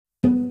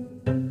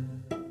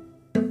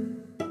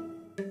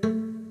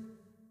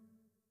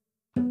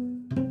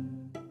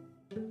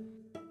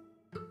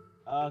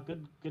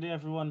Good day,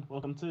 everyone.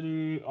 Welcome to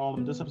the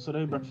this episode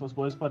of the Breakfast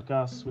Boys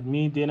podcast with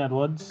me, Dane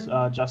Edwards,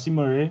 Jassy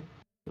Murray,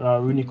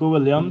 Runico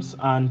Williams,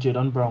 and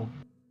Jadon Brown.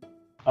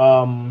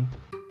 Um,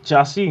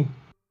 Jassy,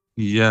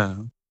 Yeah.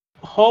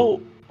 how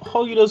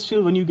how you just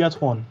feel when you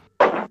get one?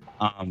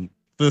 Um.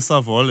 First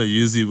of all, I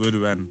use the word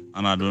when,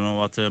 and I don't know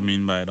what I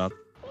mean by that.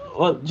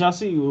 Well,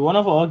 Jassy, one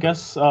of our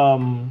guests,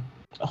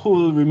 who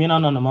will remain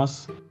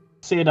anonymous,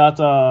 say that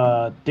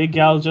the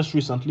gal just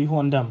recently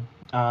won them,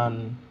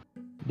 and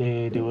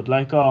they would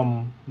like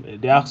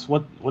they asked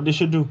what they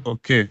should do.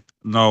 Okay.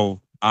 Now,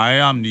 I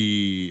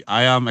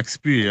am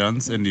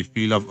experienced in the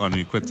field of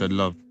unrequited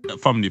love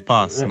from the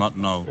past, Right, not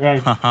now. right,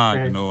 Haha, you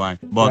right, know why? right.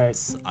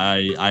 But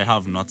I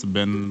have not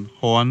been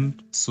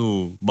horned,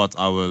 so but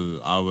I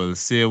will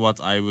say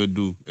what I would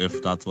do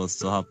if that was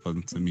to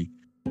happen to me.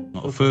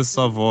 Now, Okay. first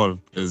of all,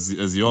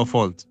 is your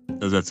fault.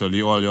 Is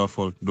actually all your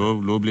fault.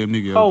 Don't blame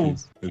the girl, How?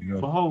 please. It's your-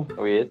 But how?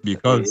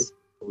 Because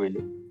Wait.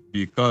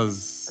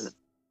 because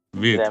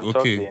Let wait, them talk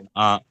okay. then.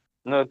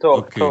 No,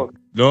 Okay. talk.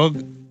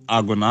 Dog,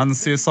 I'm gonna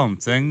say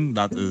something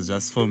that is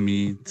just for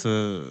me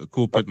to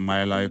cope with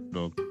my life,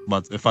 dog.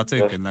 But if I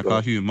take Just it like a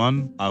talk.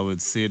 human, I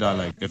would say that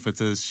like if it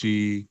is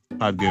she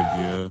had give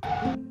you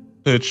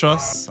her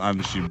trust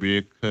and she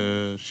break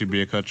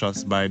her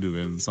trust by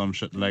doing some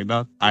shit like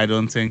that. I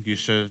don't think you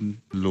should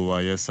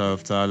lower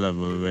yourself to a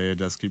level where you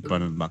just keep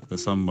running back to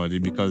somebody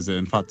because they're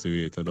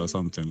infatuated or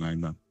something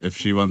like that. If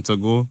she want to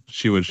go,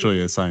 she would show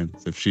you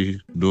signs. If she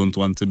don't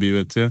want to be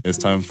with you, it's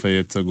time for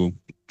you to go.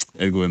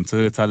 It's going to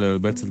hurt a little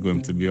bit. It's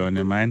going to be on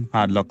your mind.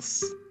 Hard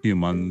lucks,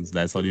 humans.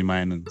 That's how the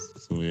mind is.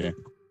 So yeah,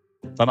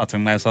 so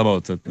nothing nice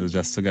about it. It's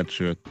just to get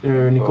through it.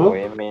 So Nico? what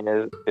you mean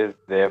is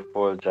their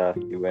fault, just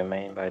you what I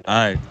mean by that?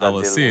 Alright, I That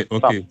will they say,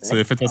 learn okay, so something.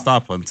 if it was to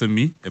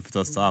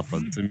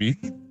happen to me,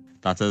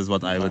 that is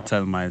what I would Uh-huh.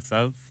 tell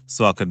myself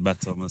so I could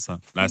better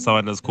myself. That's how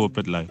I just cope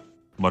with life.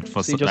 But So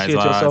you just that's say it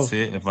why I yourself.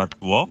 say if I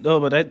what? No,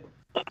 but I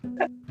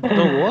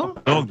the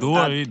what? Don't And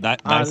worry.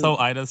 That's and how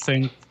I just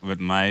think with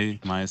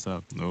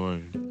myself. Don't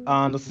worry.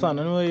 I understand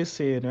what you're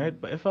saying, right?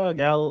 But if a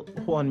gal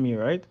won me,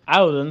 right,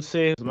 I wouldn't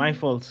say it's my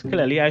fault.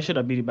 Clearly, I should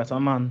have been the better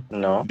man.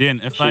 No. Then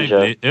She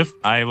just if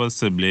I was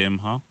to blame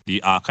her,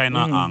 the kind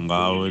of Mhm. anger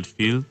I would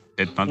feel,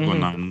 it's not Mhm.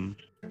 gonna.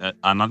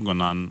 I'm not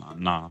gonna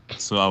nah.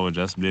 So I would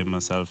just blame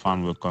myself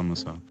and work on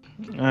myself.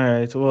 All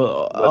right.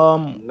 Well, but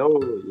no,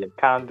 you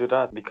can't do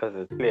that because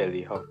it's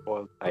clearly her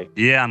fault. Like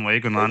Yeah, and what you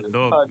gonna it's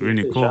dog her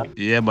really cool. decision.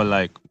 Yeah, but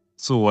like,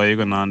 so what you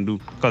gonna do?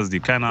 Cause the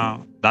kind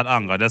of that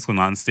anger that's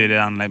gonna stay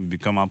there and like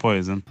become a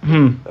poison.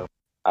 hmm. So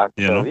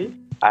You know? actually,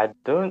 I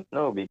don't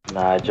know.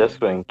 Nah, I just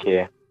don't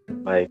care.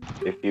 Like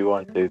if you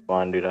want to go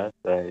and do that,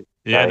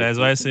 Yeah, like that's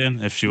why I'm saying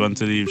if she want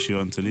to leave, she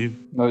want to leave.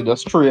 No,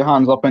 just throw your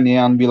hands up in the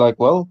air and be like,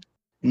 well,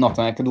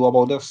 nothing I can do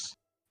about this.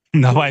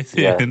 Now I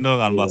say yeah,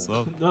 no and bust yeah.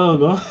 up. There we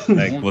go.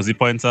 Like, Yeah. what's the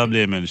point of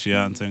blaming? She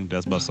and thing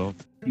just bust up.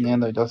 Yeah,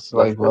 they're just But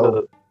like,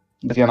 well,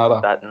 still, get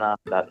another.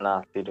 that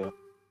nasty though.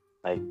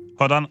 Like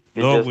Hold on,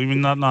 they dog. just We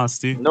mean not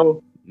nasty.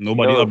 no,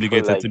 Nobody no for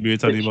obligated like to be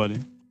with to anybody.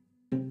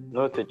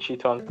 no to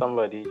cheat on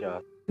somebody.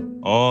 Just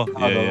Oh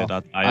yeah, Another.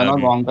 that I I'm not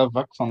agree. going to get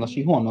vexed unless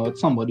she wanna with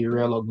somebody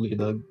real ugly,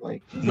 dog.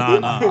 Like, Nah,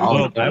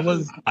 dog.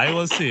 ouch. I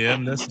was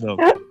saying this, dog.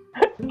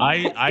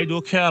 I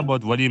don't care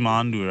about what the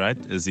man do, right?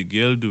 Is the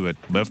girl do it.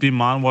 But if the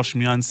man watch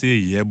me and say,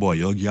 yeah, boy,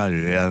 your girl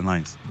real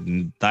nice,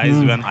 that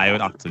is when I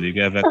would actually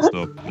get vexed,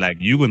 dog. Like,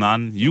 you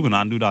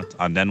gonna do that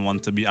and then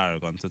want to be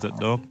arrogant with it,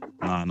 dog?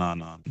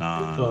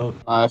 Nah. So,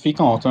 If he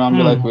come out to me and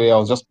be like, wait, I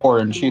was just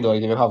pouring shit, or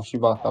you could have she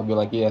back, I'll be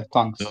like, yeah,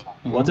 thanks.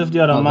 You what know? if the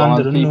other As man long as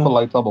didn't be know?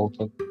 polite about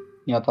it.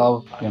 You have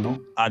to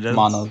have,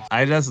 manners.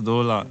 I just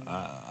don't like,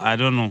 I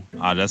don't know.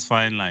 I just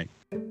find like,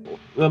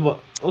 Well, but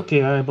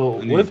okay, alright, but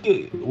I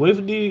need- what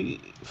if the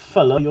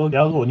fella your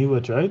gal won you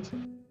with, right?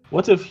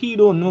 What if he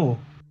don't know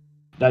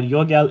that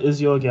your gal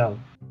is your gal?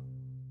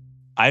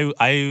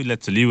 I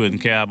literally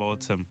wouldn't care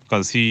about him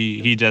because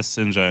he just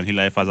enjoying his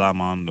life as a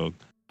man, dog.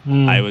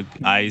 Hmm.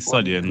 I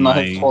study in It's not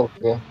his my fault,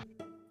 yeah.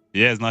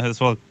 yeah, it's not his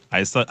fault.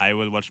 I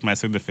will watch my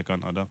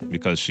significant other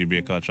because she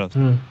break her trust.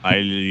 Hmm. I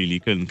really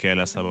couldn't care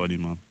less about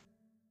him, man.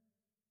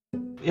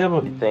 Yeah,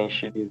 but you think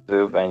she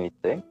deserve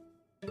anything?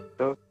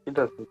 So she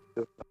doesn't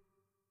deserve.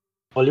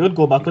 well, you would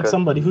go back with Because-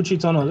 somebody who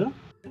cheats on her.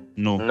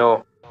 No.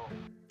 No,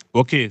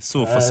 Okay,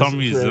 so for some Right.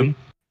 reason,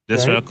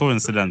 this Right. real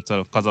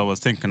coincidental because I was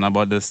thinking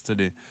about this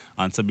today.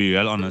 And to be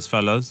real honest,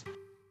 fellas,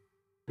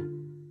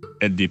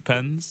 it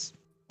depends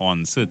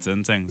on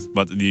certain things.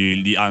 But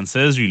the answer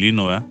is really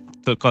no, eh?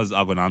 Because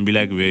I'm gonna be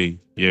like, wait,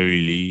 you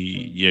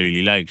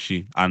really like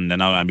she, and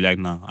then I'll be like,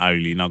 nah, I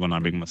really not gonna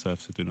bring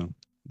myself to know.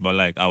 But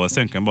like I was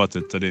thinking about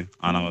it today,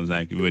 and I was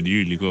like, would you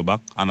really go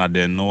back? And I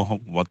didn't know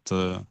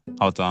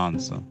how to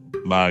answer,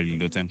 but I really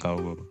don't think I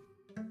will.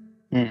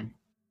 Hmm.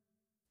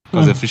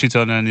 Because if she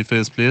turned her in the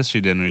first place,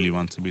 she didn't really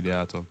want to be there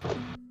at all.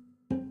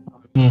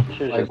 she Like,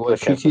 just what if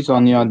she looking cheats for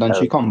on you and then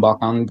she help. come back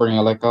and bring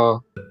you like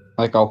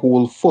a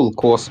whole full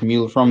course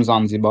meal from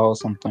Zanzibar or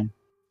something?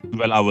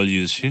 Well, I will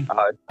use she.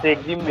 I'll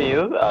take the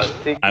meal.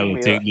 I will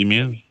take the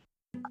meal.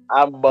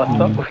 And bust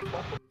up.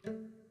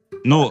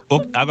 No,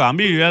 okay, I'm gonna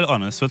be real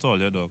honest with all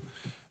you, dog.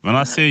 When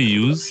I say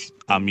use,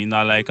 I mean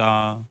that like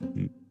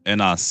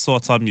in a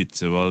sort of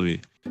mutual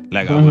way.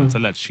 Like I want to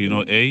let you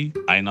know, hey,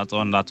 I not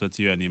on that with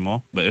you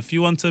anymore. But if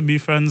you want to be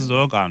friends,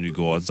 dog, and we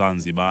go out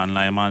Zanzibar and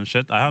Lime and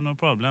shit, I have no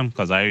problem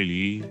because I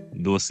really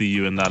don't see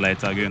you in that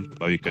light again.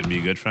 But we can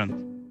be good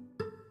friends.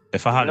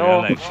 If I had real No,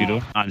 like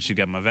Shido and she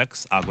get my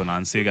vex, I go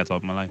and say get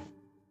off my life.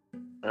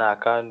 no, I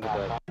can't do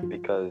that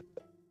because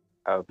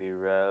I'll be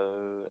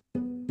real.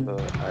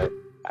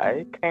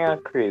 I kind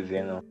of crazy,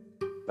 you know.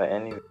 But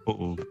anyway,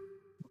 Uh-oh.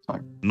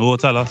 Sorry. No,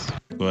 tell us.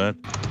 Go ahead.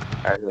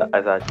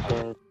 as I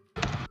change,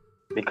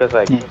 because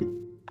like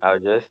I'll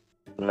just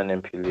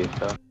manipulate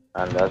her,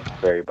 and that's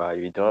very bad.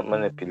 You don't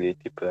manipulate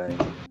people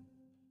anymore.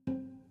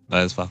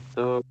 That is fact.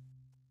 So,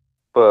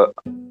 but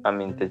I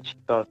mean, to cheat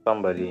on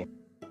somebody,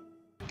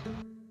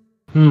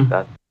 Hmm.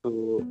 that's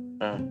too.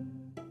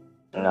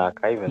 Nah, I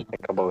can't even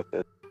think about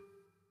it.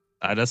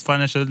 I just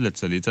find I should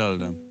literally tell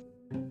them.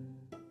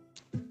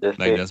 Just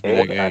Like say, just be hey,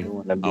 like, I hey, don't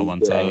want to I be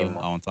want here to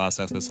anymore. I want to have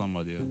sex with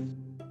somebody else.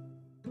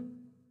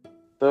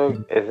 So,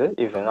 is it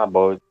even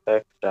about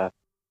sex? Just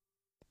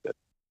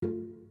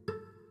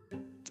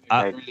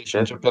I, like, just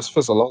Relationship just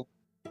fizzle out.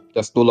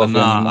 Just don't love you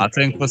nah, anymore. I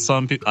think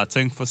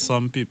for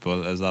some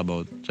people it's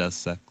about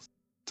just sex.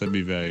 To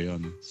be very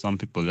honest, some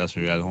people just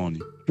real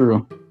horny.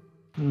 True.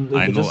 They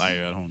I could know just I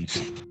real horny.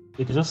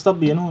 they could just stop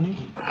being horny.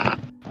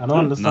 I don't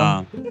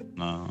understand.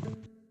 Nah.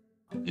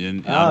 I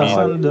Ah, mean,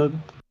 son, the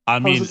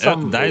how's it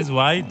some? that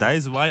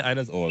is why I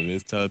just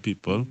always tell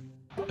people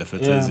if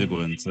it is Yeah, you're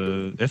going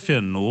to if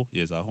you know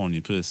you're a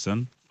horny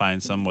person,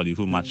 find somebody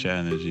who match your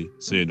energy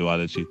so you don't have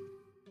to cheat.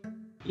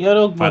 yeah,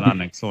 look, Find but our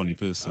next horny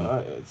person.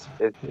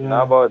 it's not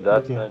yeah, about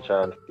that okay.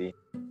 naturality.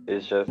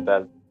 It's just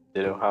that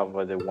they don't have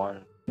what they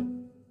want.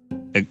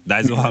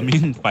 That's what I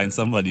mean. Find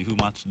somebody who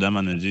match them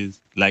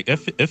energies. Like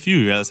if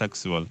you real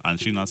sexual and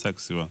she not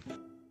sexual,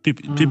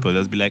 people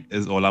just be like,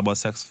 it's all about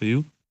sex for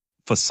you.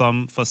 For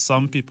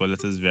some people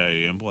it is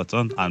very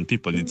important and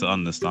people need to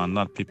understand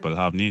that people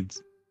have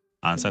needs.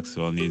 And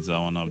sexual needs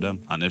are one of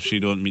them. And if she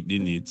don't meet the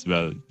needs,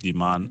 well, the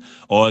man,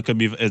 or it could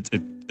be it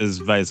is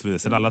vice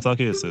versa in a lot of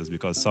cases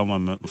because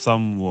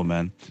some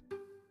women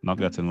not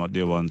getting what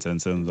they want in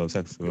terms of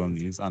sexual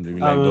needs, and they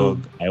be I like, will.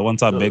 dog, I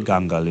want a Uh, big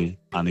gangali,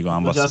 and they go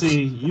and but bust it.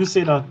 Jesse, you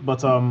say that,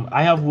 but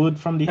I have word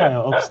from the higher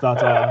ups that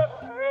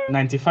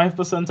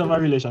 95% of a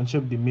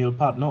relationship, the male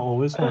partner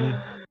always horny.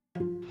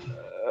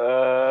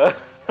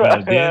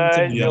 Well, then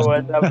to I be a know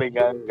what a big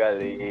angle.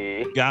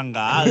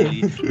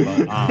 gangali,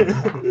 but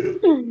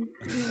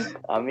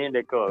I mean,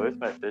 they could always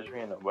message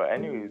me, you know, but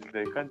anyways,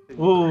 they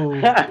continue. Oh,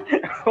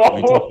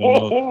 we talking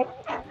about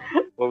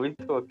What we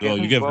yo,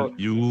 talking about?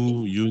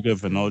 you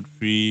giving out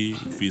free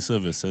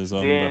services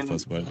on Then,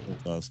 Breakfast with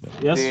Podcast.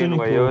 yes, then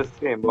what you Finico. were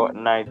saying about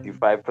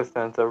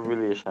 95% of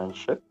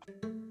relationship.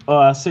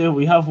 I say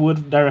we have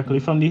word directly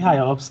from the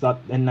higher ups that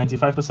in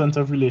 95%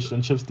 of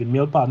relationships, the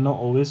male partner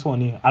always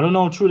horny. I don't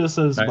know how true this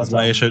is, That is but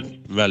why you should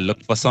well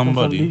look for it come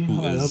from somebody the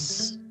who higher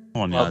ups. is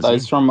horny Well, as that you.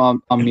 is from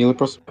a male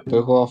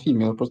perspective or a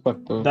female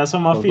perspective. That's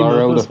from a Those are female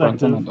real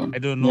different, perspective. innit? I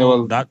don't Yeah, know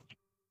well,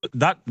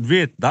 that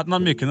wait, that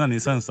not making any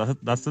sense.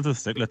 That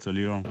statistic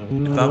literally wrong. You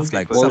It know, has dog.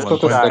 like People all just shy.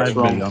 statistics 7.5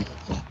 wrong. billion.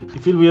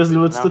 You feel we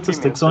deal with Now females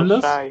statistics on just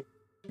this? shy.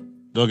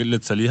 Dog, it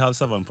literally have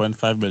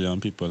 7.5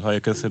 billion people. How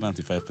you can say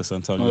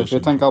 95% of Now, if you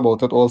think relationship?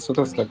 about it, all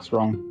statistics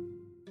wrong.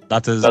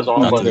 That is That's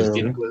all that about is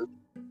Necessarily. equal.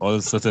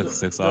 all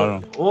statistics are Dog,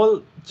 wrong.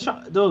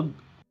 dog,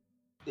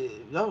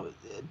 no,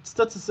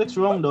 statistics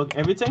wrong, dog.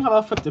 Everything have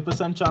a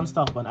 50% chance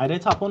to happen. Either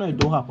it happen or it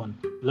don't happen.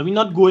 Let me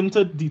not go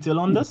into detail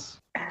on this,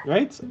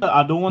 right?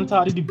 I don't want to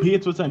have a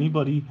debate with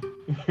anybody,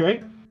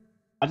 right?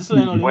 I just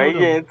let you Why know, you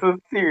dog. getting so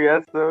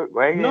serious, though?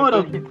 Why you No, getting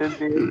so dog. heated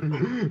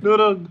there? No,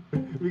 dog.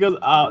 Because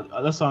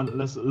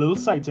let's little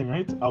sighting,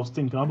 right? I was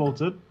thinking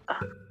about it,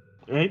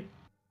 right?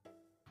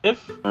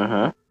 If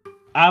Uh-huh.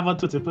 I have a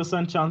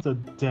 30% chance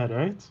of dead,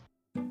 right?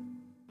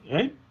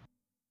 Right?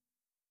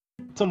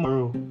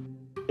 Tomorrow.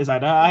 It's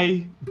either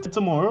I dead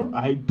tomorrow,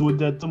 I do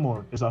dead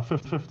tomorrow. It's a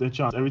 50-50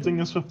 chance. Everything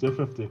is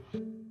 50-50.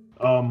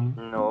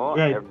 No,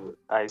 Right.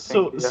 I think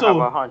So you have so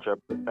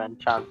 100%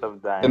 chance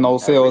of And now dying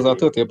say it every was a day.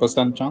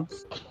 30%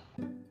 chance.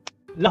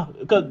 no,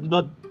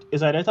 but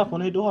it's either it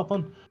happen or it don't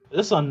happen.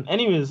 Listen,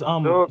 anyways,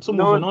 No, so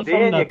no, moving on from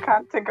Dan, you that.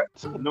 can't think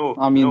no,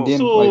 I mean, no,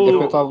 then, like, if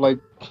it So have, like,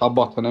 a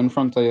button in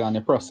front of you and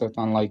you press it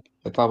and, like,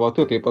 it have a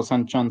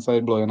 30% chance of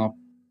it blowing up,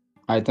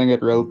 I think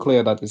it real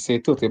clear that it say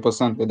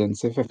 30%, it didn't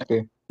say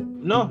 50.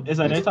 no, it's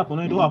either it happen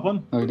or it don't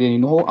happen. Like, then you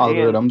know how Dan.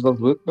 algorithms does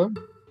work, though?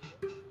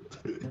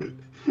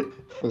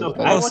 Dog,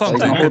 I Oh, watch That's not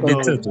something how Tenet, could be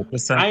that dog.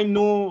 30%. I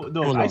know,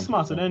 dog. Hold I on,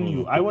 smarter than hold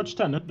you. on. I watch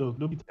Tenet, dog.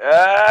 Don't be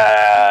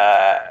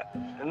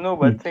No,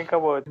 but think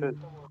about it.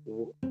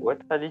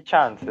 What are the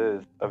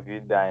chances of you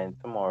dying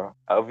tomorrow?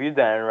 Of you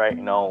dying right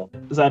now?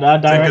 Is either I I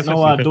die think right it's now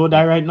or I 50-50. don't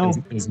die right now.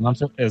 It's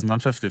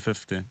not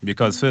 50-50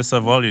 because first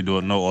of all you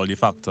don't know all the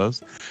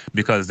factors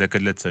because there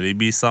could literally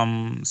be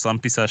some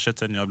piece of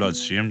shit in your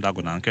bloodstream that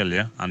gonna kill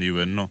you and you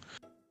will know.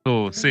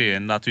 So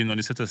saying that we know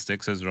the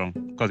statistics is wrong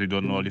because we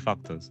don't know all the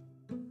factors.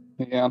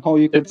 Yeah, and how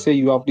you could say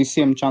you have the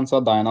same chance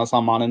of dying as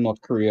a man in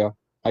North Korea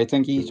I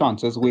think his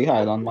chances way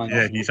higher than mine.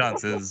 Yeah, his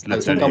chances I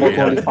think literally way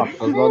about all the higher. factors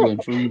that are going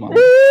through him, man.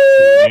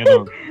 You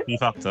know, he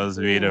factors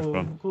way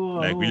different. God,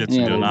 Like we oh,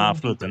 literally Yeah, on like, a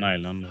God. floating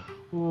island.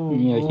 Oh,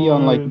 yeah, he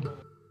on like God.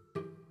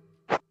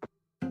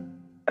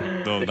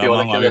 Dog, If that you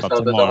want man to kill gonna wake up yourself,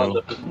 there's tomorrow.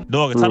 another person.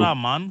 Dog, it's true. that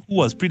man who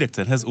was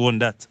predicting his own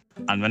death.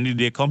 And when the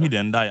day come, he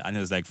didn't die. And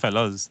he was like,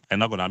 fellas, I'm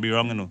not gonna be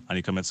wrong, you know. And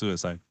he commits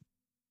suicide.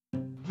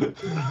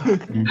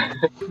 Mm.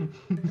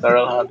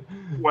 Daryl Hall.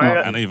 Why?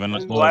 No, And even Why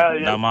dog, are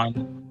that you? man,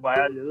 Why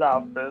are you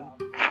laughing?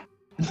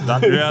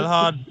 that real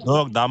hard.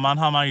 Dog, that man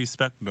have my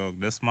respect, dog.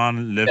 This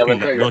man live, Kevin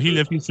Taylor. dog, he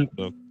live his truth,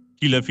 dog.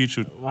 He live his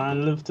truth,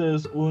 Man lived to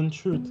his own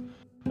truth.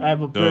 Alright,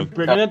 but dog.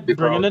 bringing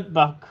it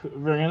back,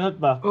 bringing it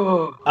back.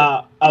 Oh,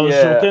 I was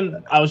yeah.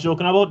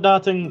 joking about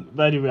that thing.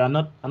 By the way, I'm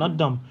not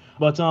dumb.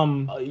 But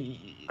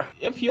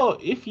if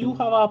you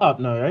have a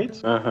partner,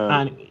 right,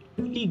 and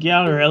he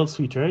girl real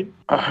sweet, right,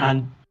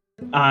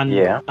 and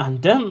Yeah.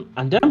 and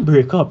them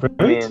break up, right?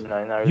 I mean,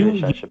 not in a You-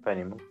 relationship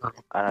anymore,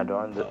 and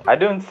I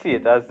don't see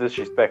it as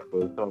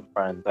disrespectful to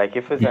friends. Like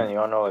if it's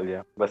anyone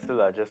earlier, but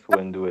still, I just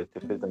wouldn't do it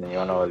if it's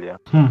anyone earlier.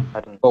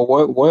 I don't. but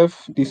what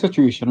if the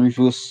situation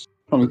reverse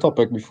from the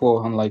topic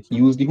before and like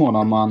use the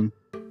honor man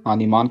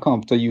and the man come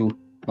up to you?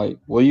 Like,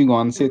 what you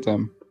gonna say to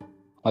him?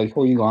 Like,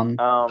 how you gonna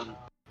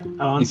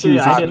I want to say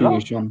diffuse the I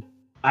didn't situation?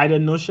 I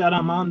didn't know she had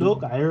a man,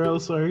 dog. I real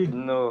sorry.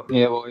 No.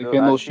 Yeah, well, if No,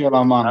 you know I she see- had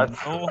a man, I-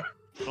 No.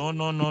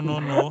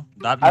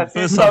 I That see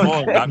first of all,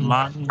 something. that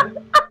man,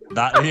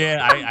 that yeah,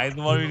 I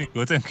don't really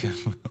go thinking.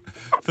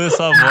 First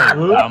of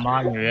all, that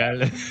man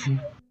really,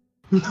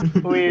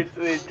 Wait,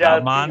 that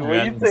Jazzy, man what you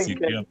really thinking?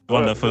 secure.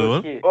 Wonderful.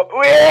 Okay. Oh,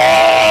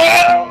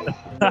 wait!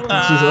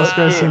 Jesus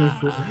Christ,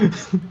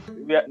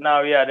 Okay.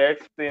 Now we had to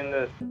explain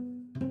this.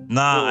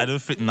 Nah, So- I don't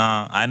fit.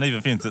 Nah, I don't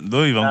even think.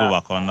 Don't even go Nah.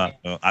 back on that.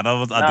 I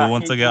don't Nah,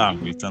 want to get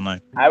angry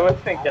tonight. I was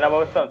thinking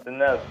about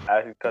something else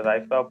because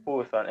I saw a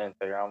post on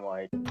Instagram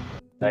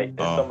like if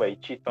somebody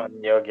cheats on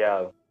your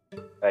girl,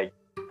 like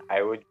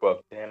I would go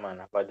up to him and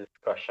have a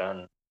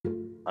discussion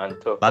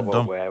and talk That about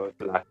dumb. where I was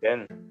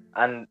lacking,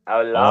 and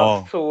I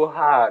laughed so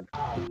hard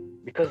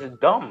because it's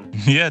dumb.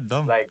 Yeah,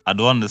 dumb. Like- I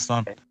don't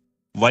understand.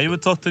 Why you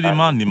would talk to the And-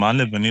 man? The man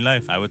living the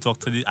life. I would talk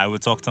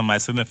to my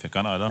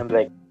significant other. I'm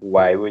like,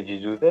 why would you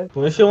do this?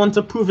 But if you want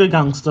to prove you're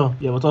gangster,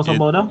 you ever thought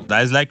about that?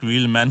 That is like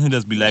real men who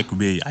just be like,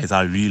 wait, he's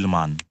a real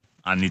man.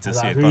 I need to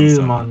That's say a it real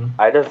constant. man.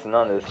 I just don't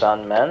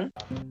understand, man.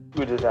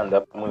 Who just end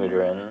up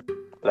murdering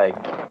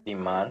like the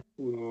man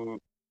who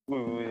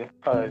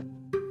her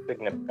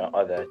significant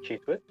other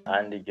cheat with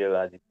and the girl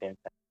at the same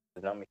time.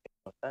 Does not make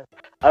no sense.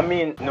 I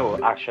mean,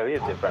 no, actually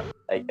it's different.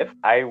 Like if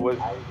I was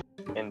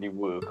in the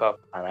World Cup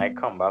and I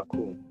come back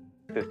home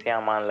to see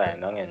a man lying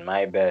down in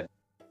my bed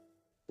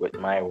with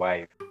my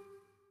wife,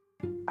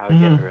 I'll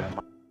get real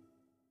mad.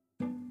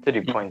 To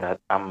the point that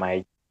I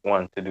might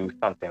want to do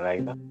something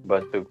like that.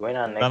 But to go in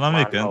and next That not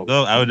man making. house,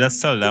 Dog, I would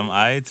just tell them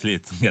it's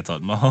late. Get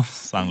out my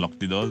house and lock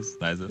the doors.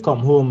 That's it. Come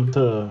home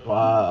to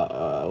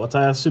what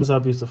I assume is a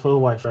beautiful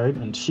wife, right?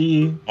 And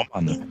she,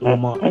 Oh,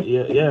 man.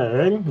 yeah,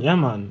 right? Yeah,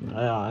 man.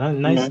 Yeah,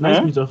 nice,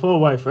 beautiful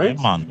wife, right?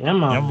 Yeah, man. Yeah,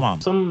 man. Yeah,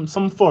 man.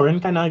 Some foreign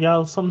kind of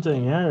girl,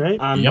 something, yeah, right?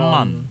 And Yeah,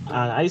 man.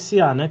 and I see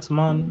our next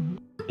man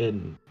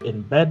in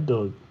bed,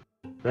 dog,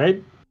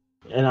 right?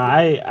 And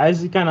I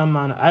see kind of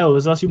man. I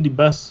always assume the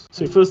best.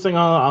 So first thing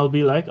I'll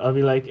be like,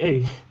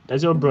 hey,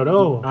 that's your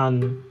brother,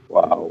 and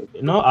wow.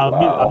 you know,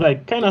 I'll be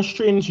like kind of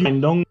strange you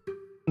lying down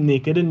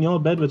naked in your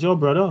bed with your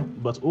brother,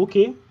 but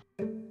okay,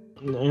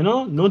 you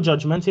know, no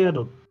judgment here,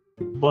 dog.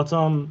 But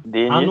I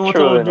know what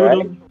I'll do,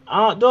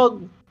 right?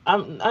 dog.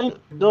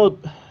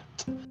 Dog.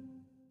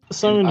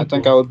 Sorry, I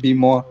think I would be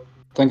more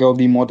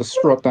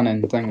distraught than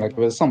anything. Like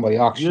with somebody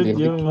actually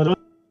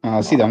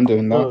see them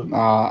doing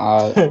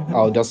that,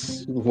 I'll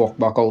just walk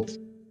back out.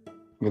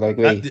 Be like,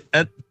 wait,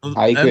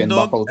 I going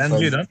back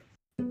outside.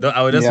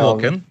 I would just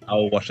walk in,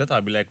 I'll wash it,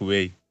 I'll be like,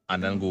 wait,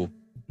 and then go.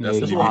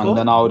 Just And walk out?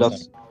 then I'll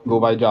just go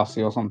by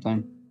Jassy or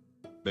something.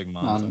 Big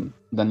man. And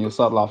then you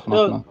start laughing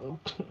at me.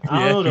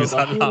 I don't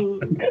know,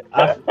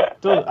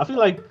 dog. I feel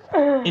like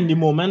in the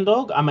moment,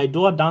 dog, I might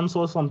do a dance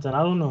or something.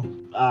 I don't know.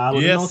 I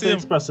wouldn't know how to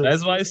express it.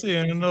 That's why I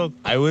say, you know,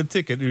 I would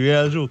take it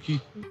real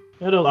jokey.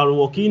 Yeah, dog, I'll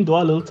walk in, do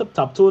a little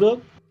tap toe,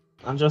 dog,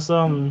 and just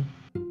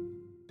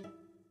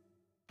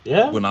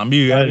yeah. Gonna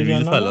be Gotta real, give you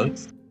real another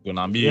fellas.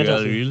 Gonna be Yeah,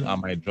 that's it. real, I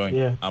might join.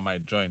 Yeah. I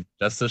might join.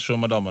 Just to show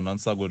my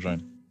dominance, I'll go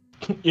join.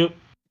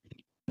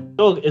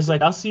 Dog, it's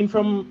like a scene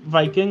from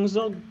Vikings,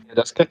 dog. You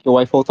just kick your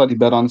wife out of the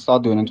bed and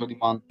start doing it to the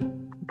man.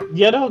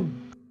 Yeah, dog.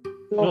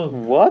 Dog.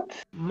 What?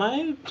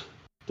 My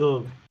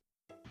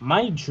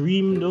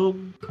dream, dog.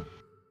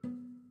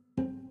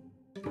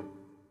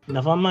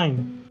 Never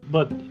mind.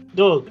 But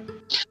dog,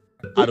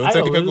 I don't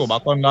think you can go always-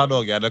 back on that,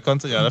 dog. Yeah, the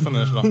content, yeah, the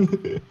finish now.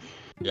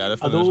 Yeah, the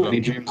finish now. Any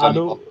dreams I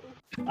anymore?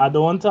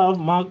 don't want to have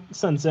Mark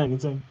sense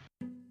anything.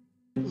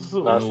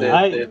 So No,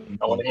 say it.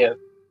 I want to hear.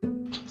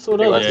 so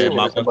You want dog, to Yeah, say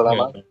Mark, simple,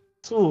 man?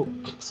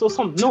 so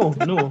some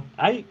no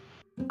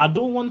I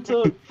don't want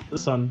to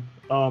listen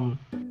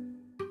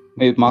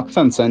Wait, Mark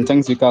sense and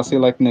things you can't say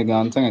like nigga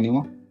and thing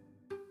anymore.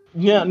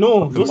 Yeah,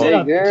 no, don't say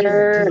that.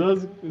 Nigger.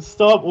 Jesus,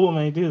 stop. Oh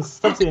my days,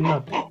 stop saying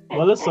that.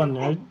 Well, listen,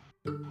 right?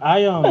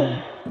 I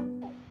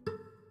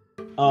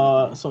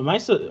so my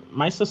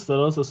sister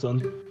does listen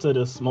to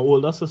this, my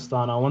older sister,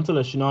 and I want to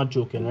let you know I'm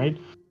joking, right?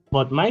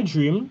 But my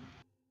dream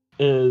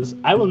is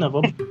I will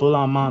never bull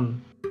a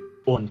man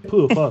on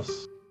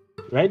purpose,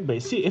 right? But you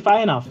see, if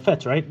I in a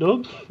fit, right,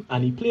 dog,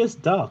 and he plays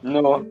dark,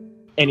 No,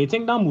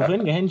 anything that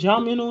moving getting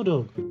jam,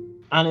 dog.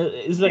 And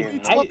it's like you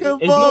know.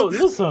 it's no What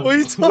listen,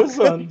 you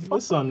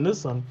talking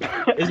listen.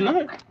 It's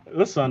not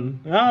listen.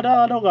 Nah,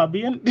 that dog got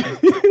being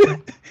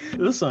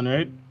listen,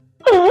 right?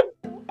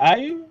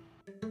 I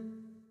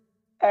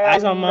I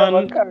as a am never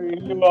man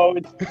carrying you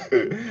out.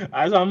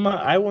 as a man,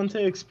 I want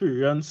to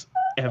experience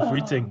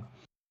everything,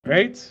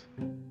 right?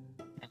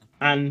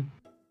 And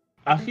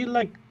I feel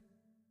like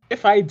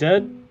if I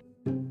did,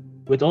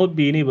 without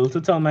being able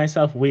to tell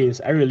myself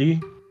ways, I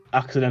really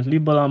accidentally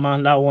bull a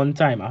man that one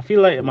time, I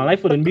feel like my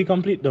life wouldn't be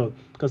complete though,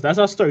 because that's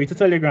a story to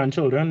tell your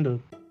grandchildren though.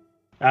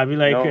 I'd be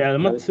like, No, let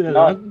no, me it's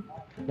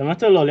not.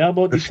 tell Lolly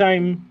about the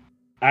time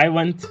I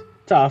went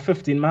to a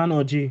 15-man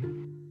OG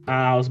and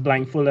I was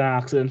blindfolded and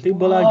accidentally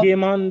bull a gay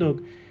man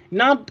dog.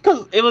 Not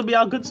because it would be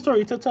a good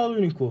story to tell,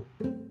 Unico.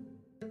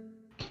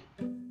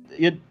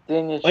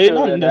 Then you Are you show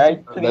not the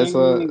right understand? That's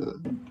a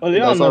thing. Are you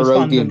not that's a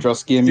real understanding?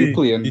 dangerous game you See,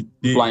 playing the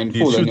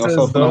blindfolding truth is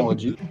yourself though, now,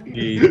 OG.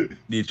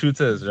 the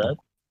truth is right.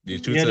 The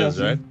truth Yeah, is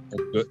Jesse. right.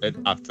 It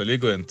actually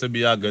going to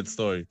be a good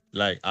story.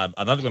 Like I'm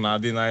not gonna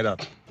deny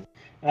that.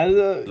 As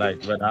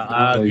Like whether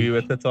I Like, agree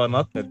with it or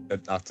not, it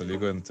actually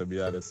going to be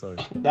a good story.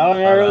 that one a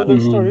And real I, good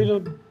mhm. story,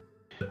 dog.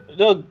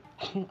 Dog,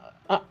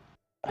 I,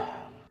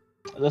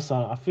 listen,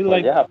 I feel Well,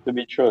 like you have to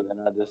be true then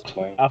at this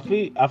point. I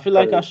feel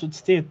like I should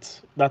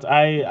state that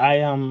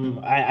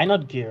I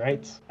not gay,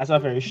 right? As a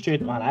very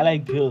straight man, I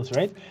like girls,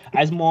 right?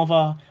 As more of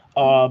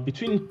a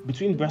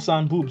between breasts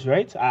and boobs,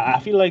 right? I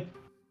feel like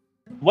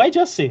why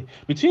just say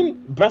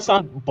between breasts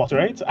and butt,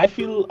 right? I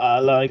feel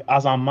like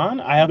as a man,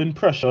 I have been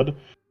pressured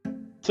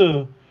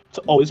to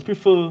always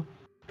prefer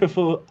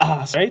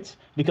ass, right?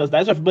 Because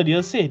that's what everybody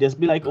else say. Just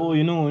be like, oh,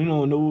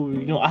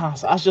 no,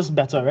 ass just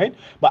better, right?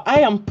 But I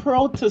am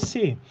proud to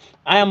say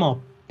I am a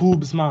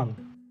boobs man,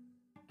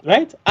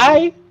 right?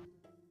 I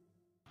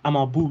am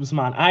a boobs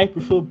man. I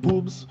prefer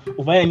boobs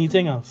over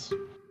anything else,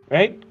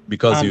 right?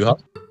 because you And have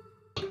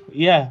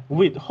yeah,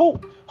 wait, how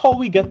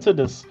we get to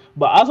this?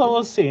 But as I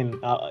was saying,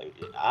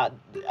 I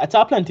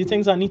have plenty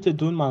things I need to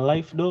do in my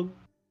life, though,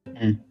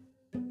 Mm.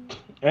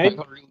 Like right?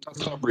 a real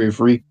test of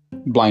bravery.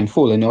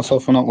 Blindfolding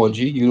yourself in an OG,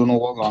 you don't know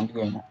what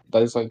going on.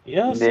 That is like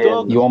Yes, Then,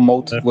 dog. your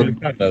mouth if you would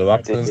find that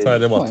wax inside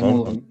then, the fly bottom.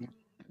 more.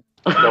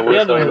 The way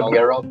Yeah, so you don't dog.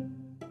 get robbed.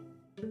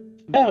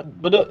 Yeah,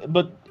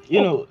 but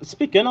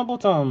speaking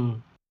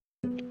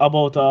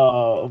about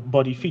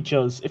body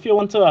features, if you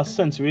want to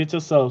accentuate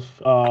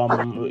yourself,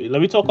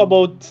 let me talk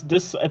about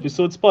this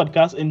episode's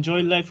podcast,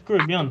 Enjoy Life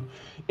Caribbean.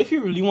 If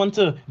you really want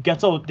to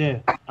get out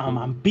there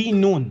and be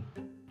known,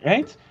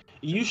 right?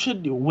 You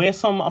should wear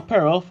some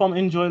apparel from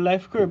Enjoy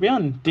Life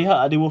Caribbean. They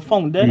were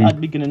founded Mm. at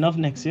the beginning of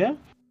next year.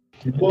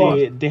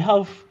 They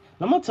have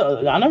I'm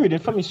not reading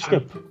from the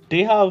script.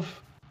 They have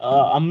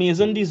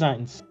amazing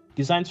designs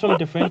from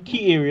different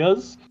key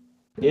areas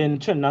in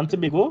Trinidad and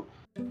Tobago.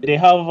 They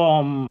have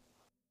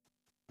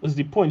was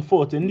the point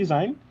 14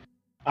 design,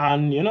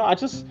 and I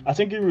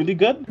think it's really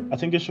good. I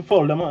think you should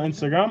follow them on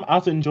Instagram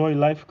at Enjoy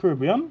Life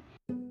Caribbean,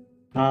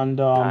 and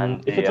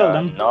and if you they tell are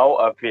them now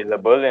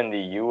available in the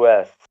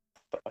US.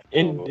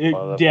 in So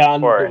all of they the are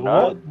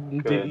foreigners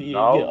what could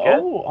now get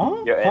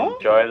your huh?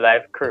 Enjoy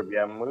Life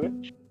Caribbean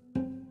merch.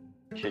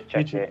 You should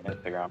check Wait, their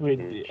Instagram wait,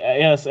 page.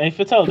 yes, if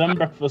you tell them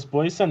Breakfast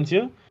Boys sent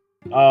you,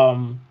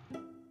 um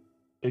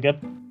you get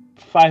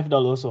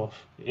 $5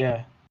 off.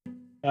 Yeah.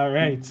 All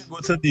right. Go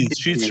to these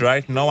streets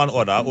right now and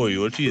order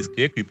Oreo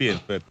cheesecake. We paying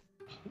for it.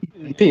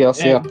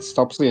 PS, Eh, yeah,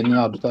 stop saying the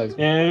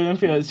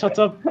advertisement. shut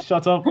up,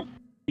 shut up.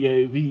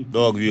 Yeah, we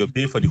Dog, we will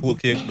pay for the whole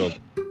cake, dog.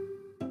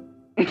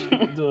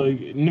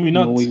 we No,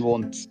 not. we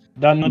won't.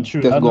 That not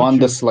true. Just That go not and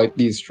true. dislike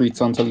these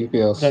streets until you pay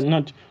That us.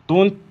 not.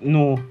 Don't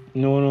no.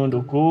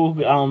 Go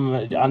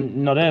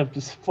another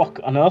fuck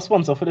another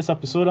sponsor for this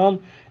episode.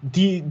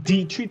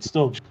 D treats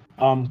dog.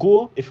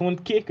 Go if you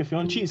want cake, if you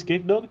want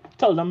cheesecake, dog.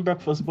 Tell them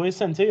Breakfast Boys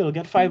sent you. You'll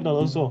get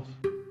 $5 off.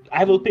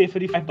 I will pay for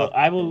the Uh, $5.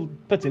 I will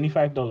put in the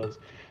 $5.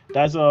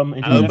 That's I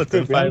Enjoy will Life put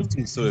in Caribbean. 5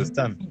 too, so it's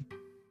 10.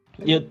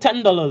 Yeah,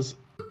 $10.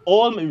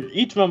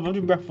 Each member of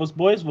the Breakfast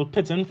Boys will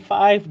put in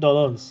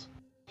 $5.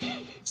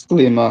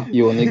 Disclaimer,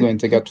 you're only going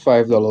to get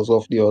 $5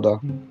 off the order.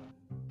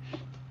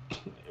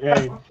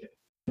 Right.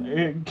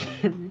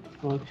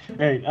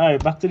 Right. All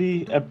right. Back to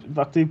the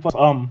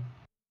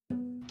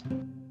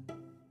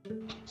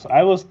So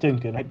I was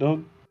thinking, right,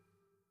 dog.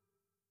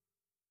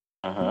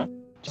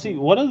 See,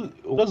 what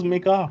does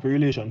make a happy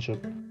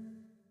relationship?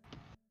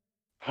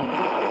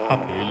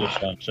 Happy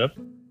relationship.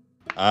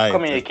 Alright,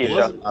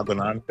 Communication.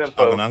 I'm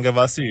Simple. gonna give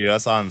a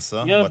serious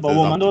answer, Yeah, but but it's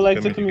women don't actually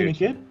like to communication.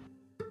 communicate.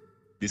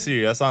 The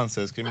serious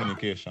answer is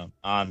communication,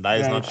 and that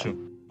is not Right. true.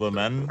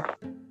 Women,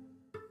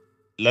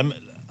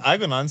 I'm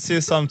gonna say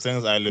some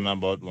things I learn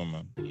about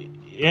women.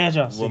 Yeah,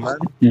 just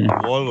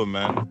all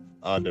women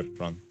are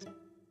different.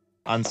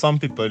 And some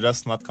people are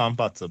just not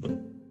compatible.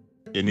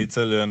 You need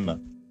to learn that.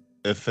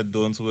 If it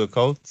don't work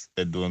out,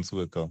 it don't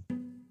work out.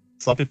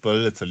 Some people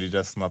literally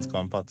just not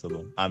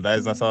compatible. And that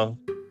is not a,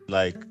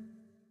 like,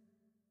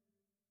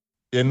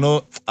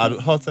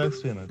 how to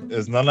explain it?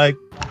 It's not like,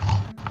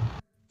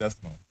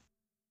 just no.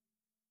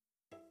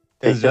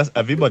 It's just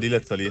everybody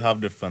literally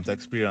have different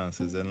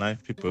experiences in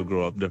life. People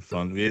grow up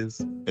different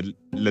ways. It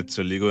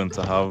literally going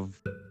to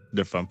have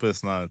different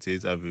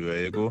personalities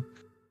everywhere you go.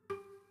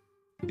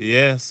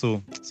 Yeah,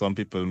 so some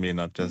people may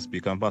not just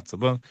be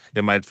compatible.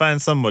 You might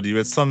find somebody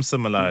with some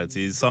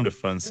similarities, some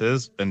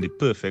differences, and the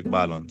perfect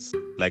balance.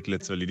 Like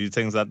literally the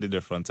things that they're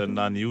different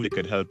than you, they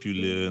could help you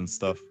learn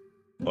stuff.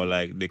 Or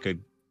like they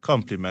could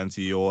complement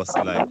yours,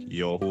 like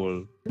your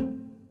whole.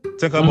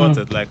 Think about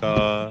it like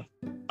a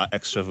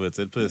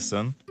extroverted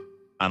person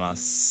and a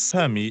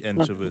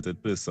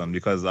semi-introverted person,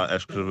 because an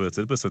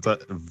extroverted person, a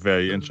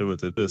very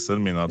introverted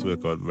person may not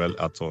work out well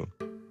at all.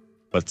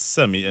 But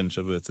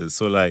semi-introverted,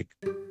 so like,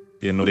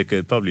 they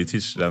could probably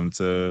teach them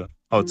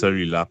how to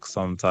relax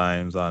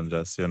sometimes and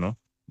just,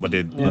 but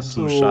they're not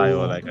too shy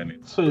or like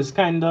anything. So it's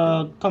kind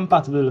of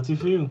compatibility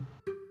for you.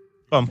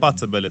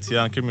 Compatibility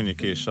and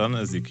communication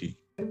is the key,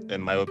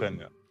 in my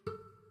opinion.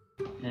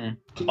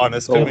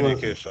 Honest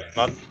communication,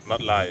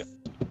 not lying.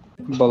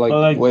 But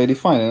like, where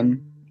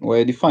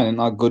you defining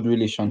a good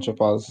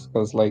relationship as?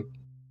 Because like,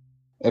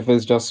 if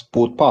it's just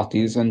both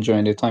parties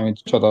enjoying their time with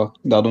each other,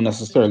 that don't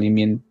necessarily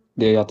mean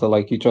they have to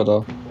like each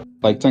other.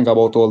 Like, think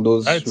about all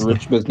those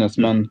rich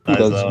businessmen who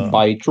just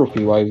buy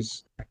trophy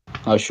wives.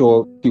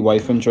 Sure, the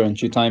wife enjoying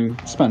she time,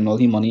 spending all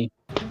the money,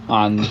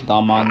 and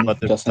that man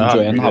just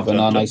enjoying having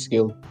a nice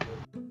skill.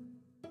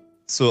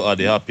 So are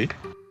they happy?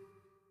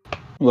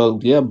 Well,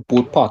 yeah,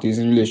 both parties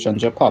in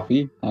relationship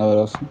happy.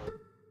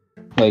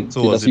 Like,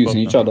 so they're just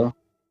using each other.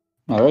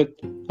 Alright?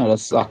 I'm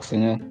just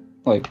asking you,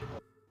 like,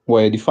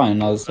 what you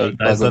define as like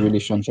a good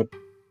relationship.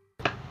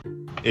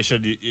 You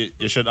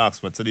should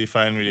ask what to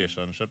define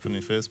relationship in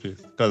the first place.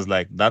 Because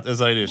like that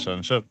is a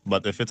relationship,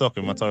 but if you're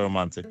talking about a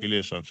romantic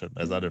relationship,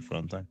 it's a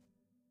different thing.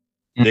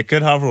 They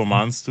could have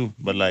romance too,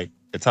 but like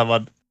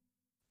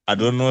I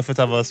don't know if it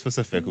have a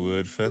specific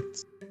word for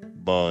it,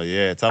 but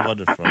yeah, it have a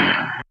different.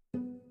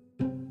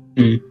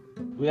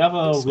 We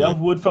have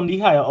word from the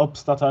higher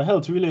ups that a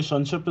healthy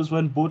relationship is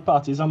when both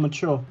parties are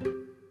mature.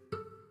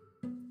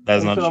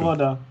 That's not true. About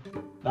that?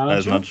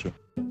 That's not true.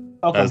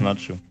 That's not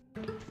true.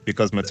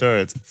 Because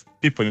maturity,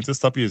 people need to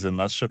stop using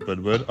that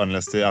stupid word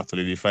unless they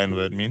actually define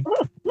what it means.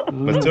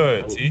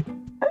 Maturity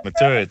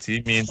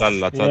means a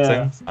lot of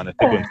things, and if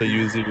you're going to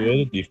use the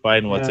word,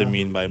 define what you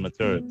mean by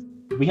maturity.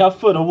 We have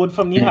further word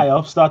from the higher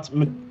ups that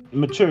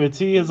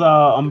maturity is an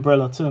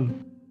umbrella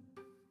term.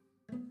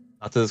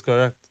 That is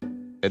correct.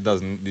 It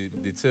doesn't.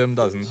 The term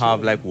doesn't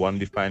have like one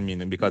defined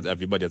meaning because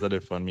everybody has a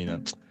different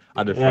meaning,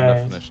 a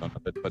different definition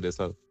of it for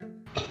themselves.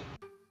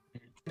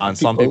 And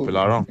some people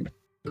are wrong.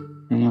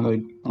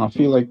 Like, I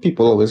feel like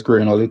people always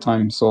growing all the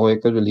time, so I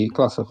could really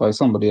classify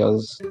somebody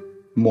as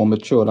more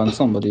mature than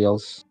somebody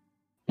else.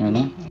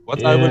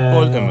 What I would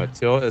call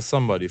immature is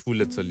somebody who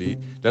literally,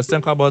 let's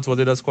think about what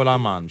they just call a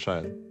man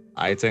child.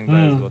 I think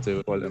that is what they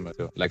would call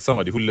immature. Like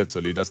somebody who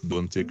literally just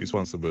don't take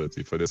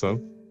responsibility for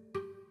themselves.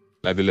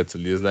 Like they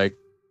literally is like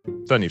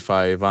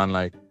 25 and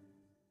like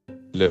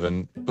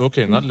living,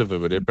 not living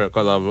with their parents,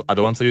 because I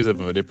don't want to use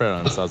living with their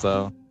parents as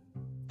a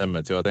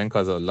immature thing,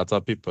 because a lot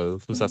of people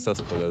who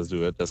successful just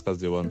do it just because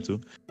they want to.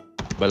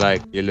 But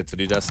like, you're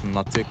literally just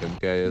not taking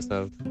care of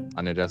yourself,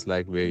 and you're just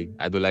like, wait,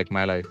 I do like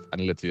my life,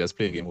 and you literally just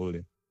play a game all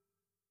day.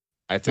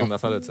 I think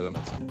that's how they tell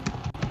them.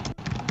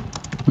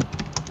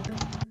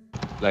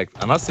 Like,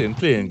 I'm not saying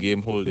playing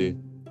game whole day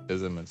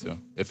is immature.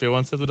 If you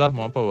want to do that,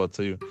 more power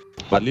to you.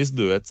 But at least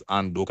do it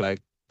and don't like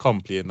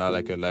complain that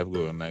like your life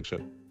going like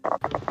shit.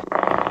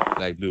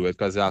 Like do it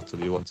because you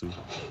actually want to.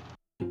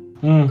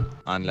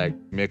 And like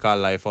make a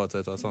life out of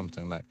it or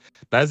something. Like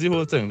that's the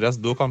whole thing.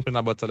 Just don't complain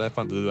about your life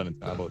and do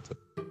anything about it.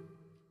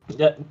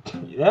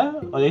 Yeah.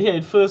 Or you hear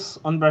it first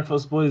on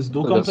Breakfast Boys.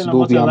 Don't complain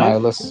about your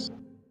life.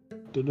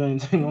 Don't do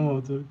anything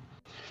about it.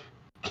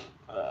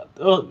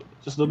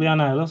 Just don't be a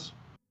nihilist.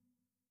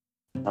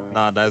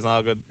 Nah, that's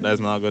not good. That's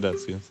not a good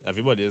excuse.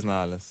 Everybody is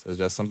nihilist. It's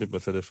just some people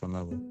say different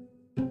level.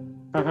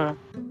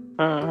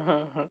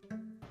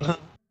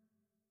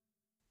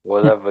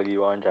 Whatever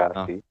you want,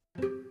 Jackie.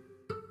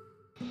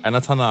 I'm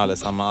not a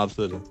nihilist. I'm an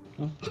absolute.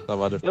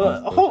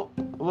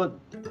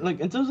 Like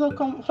in terms of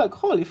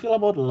how you feel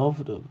about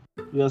love though?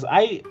 Because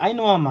I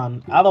know a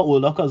man. I have an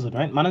older cousin,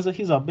 right?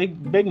 He's a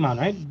big man,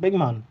 right? Big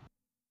man,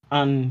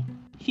 and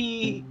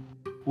he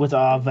with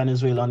a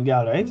Venezuelan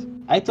girl, right?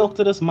 I talked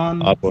to this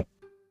man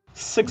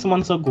 6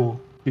 months ago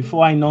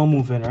before I now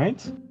move in,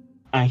 right?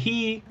 And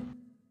he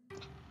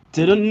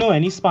didn't know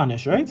any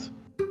Spanish, right?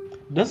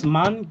 This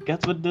man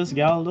gets with this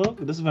girl though,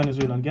 this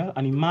Venezuelan girl,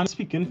 and the man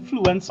speaking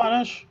fluent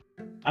Spanish.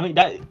 I mean,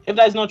 if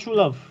that is not true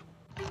love,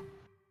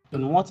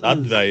 then what is? That's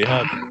very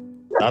hard.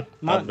 That's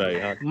very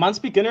hard. Man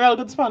speaking real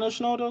good Spanish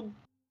now, though.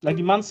 Like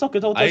the man suck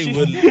it out. I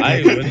will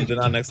do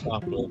an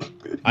example.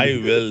 I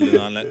will do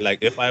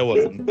like if I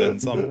wasn't in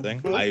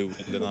something, I will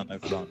do an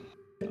example.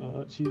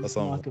 Oh, she's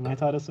marking my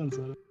title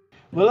sensor.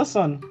 Well,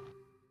 listen.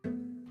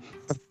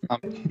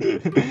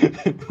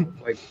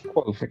 Like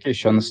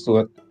qualifications to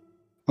it.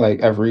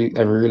 Like every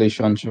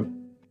relationship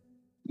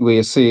where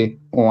you say,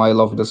 "Oh, I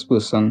love this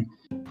person,"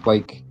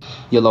 like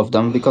you love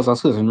them because of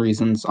certain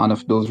reasons, and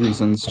if those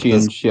reasons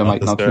change, you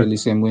might not feel the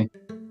same way.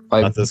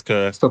 Like, that is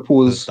correct.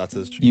 Suppose that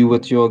is true. you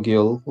with your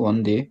girl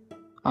one day,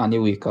 and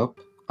you wake up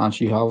and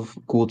she have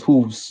goat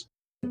hooves.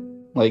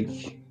 Like,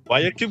 why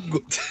you keep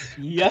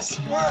Yes,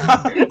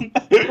 man.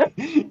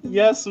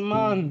 Yes,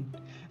 man.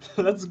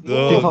 Let's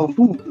go.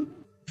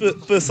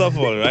 First of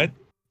all, right?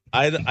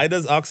 I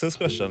just asked this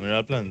question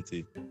real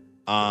plenty,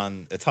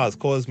 and it has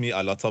caused me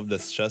a lot of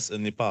distress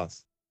in the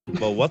past.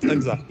 But what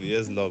exactly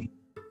is love?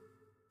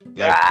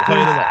 Like,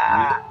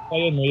 how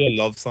you know you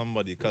love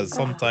somebody? Because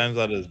sometimes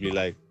I just be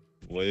like,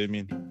 what do you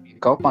mean?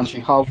 Wake up and she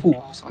have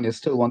hooves, and you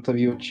still want to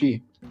be with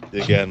she.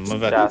 Again,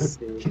 my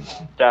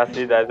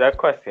Jassy, that's a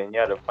question you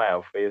have to find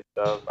out for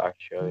yourself,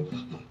 actually.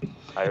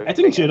 I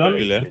think you don't.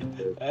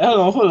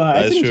 Hold on.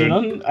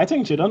 I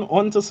think you don't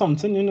onto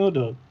something, you know,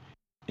 though.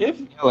 If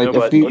you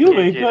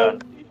wake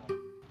up.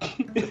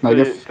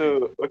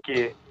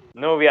 Okay.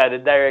 No, we had to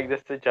direct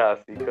this to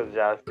Jassy because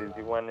Jassy is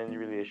the one in the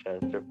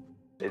relationship.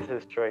 It's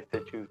his choice to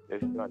choose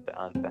if you want to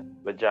answer.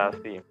 But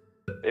Jassy,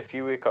 if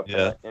you wake up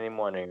in the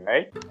morning,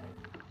 right?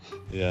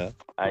 Yeah.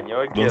 And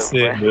your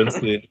girlfriend. Don't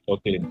say.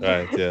 Okay,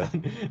 right, yeah.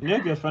 Your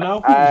girlfriend,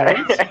 I'll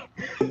right?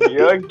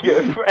 Your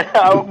girlfriend,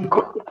 I'll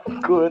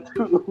go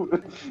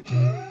to.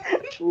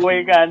 What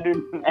you gonna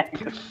do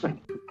next?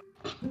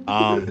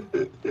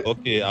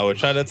 Okay, I will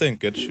try to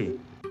think it through.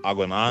 I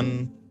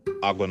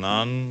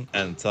gonna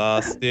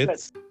enter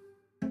states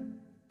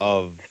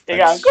of you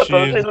can't cut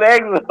off his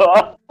legs,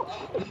 though.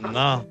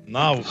 No.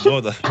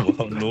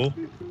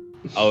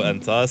 I'll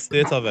enter a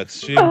state of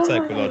extreme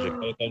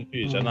psychological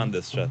confusion and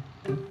distress.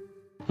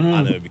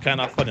 And it will be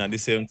kind of funny at the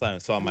same time,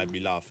 so I might be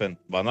laughing.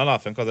 But I'm not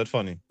laughing because it's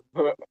funny.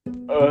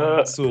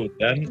 So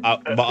then, I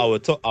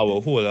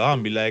will hold her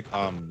and be like,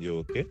 you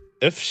okay?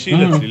 If she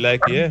literally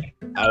like, yeah,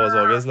 I was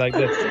always like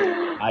this.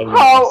 I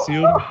will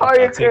assume how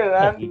you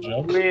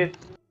can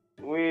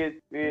wait,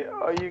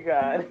 how you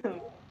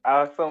can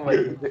have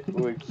somebody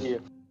okay.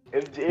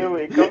 If they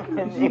wake up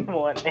in the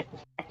morning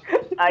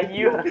and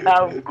you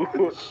have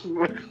good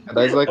food.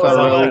 That's like a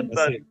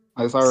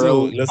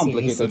real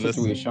complicated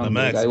situation.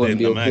 Like, I wouldn't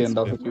be okay in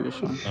that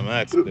situation. Let me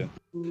explain.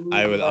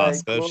 I will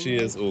ask her if she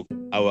is okay.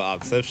 I will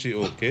ask her if she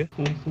okay.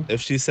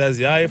 If she says,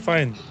 yeah, I'm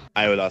fine,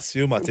 I will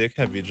assume I take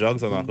heavy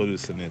drugs and I'm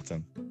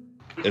hallucinating.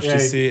 If she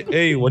say,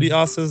 hey, what the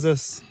ass is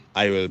this?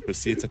 I will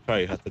proceed to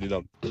carry her to the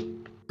doctor.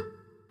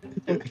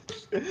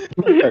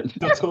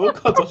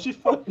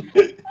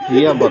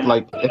 Yeah, but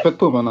like, if it's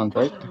permanent,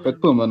 right? If it's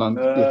permanent,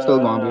 you're still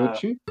going to be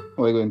with you,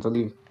 or are you going to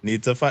leave? I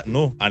need to find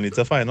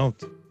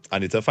out. I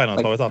need to find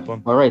out how it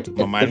happened. All right, if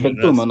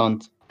it's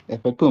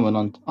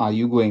permanent, are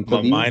you going to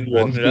leave? My mind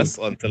won't rest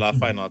until I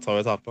find out how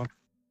it happened.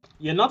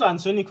 You're not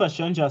answering the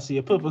question, Jassy.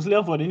 You're purposely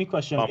avoiding the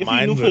question. My if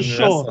mind you know for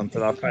sure,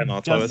 until I find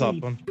out how it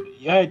happened.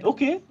 Yeah,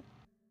 okay.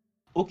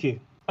 All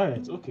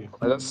right, okay.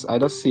 I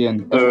just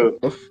saying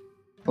if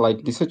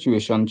like the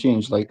situation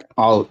changed, like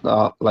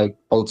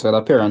outside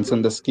appearance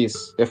in this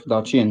case, if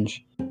that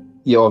change,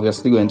 you're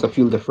obviously going to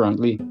feel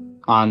differently.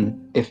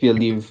 And if you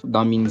leave,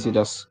 that means you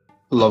just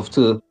love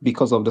to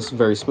because of this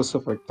very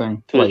specific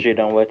thing. So like, you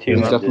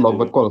just love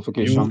with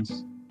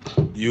qualifications.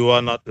 You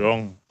are not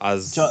wrong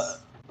as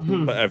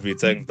for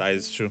everything. That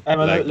is true.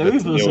 Like, let me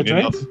verse it,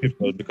 right?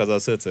 People because of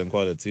certain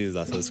qualities,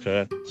 that is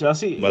correct.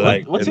 Jassy,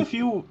 but what if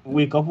you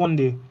wake up one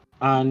day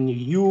and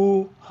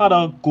you had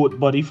a good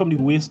body from the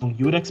waist down?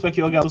 You would expect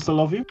your girl to still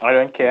love you? I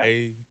don't care.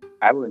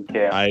 I wouldn't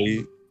care.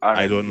 I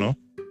don't know.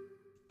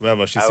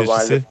 Whatever she said, she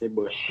said.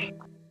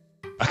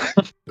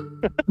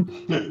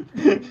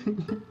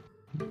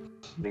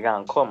 They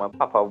gonna call my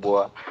papa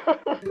boy.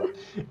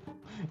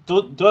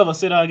 Don't ever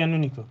say that again,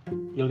 Nico.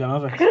 You'll get my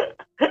vex.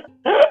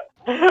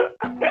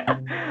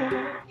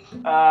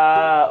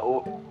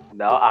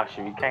 That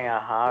actually kind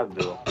of hard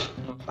though.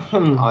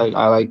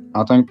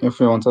 I think if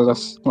you want to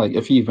just like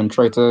if you even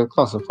try to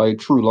classify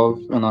true love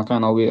in a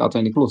kind of way, I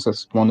think the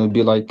closest one would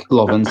be like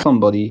loving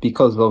somebody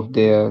because of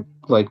their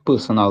like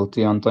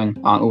personality and thing,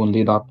 and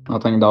only that. I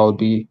think that would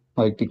be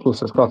like the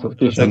closest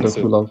classification to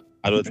true love.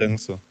 I don't think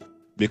so,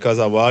 because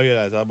I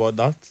realized about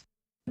that.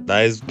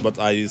 That is what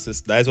I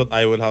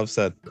would have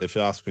said if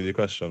you ask me the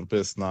question.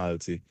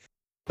 Personality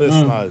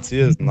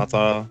is not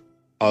a.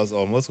 I was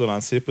almost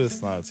gonna say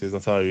personality is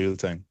not a real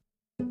thing.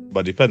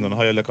 But depending on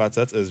how you look at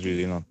it, it's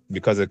really not.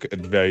 Because it's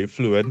very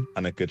fluid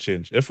and it could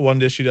change. If one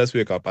day she just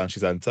wake up and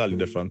she's an entirely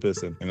different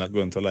person, you're not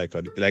going to like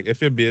her. Like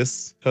if you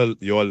base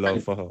your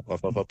love for her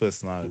off of her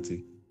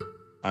personality.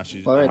 And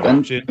she alright,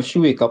 and if she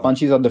wake up and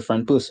she's a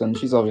different person,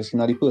 she's obviously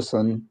not the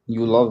person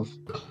you love.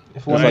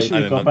 If one day she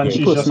wake up and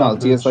she's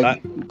personality just is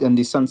like in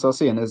the sense of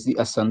saying is the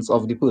essence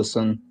of the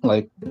person,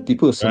 like the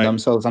person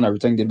themselves and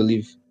everything they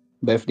believe.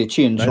 But if they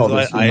change,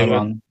 obviously not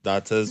wrong.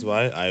 That is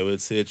why I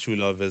would say true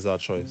love is a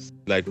choice.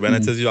 Like when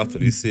it is you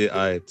actually say,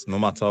 alright, no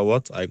matter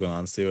what, I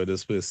gonna stay with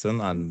this person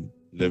and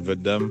live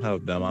with them,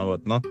 help them and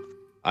whatnot.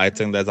 I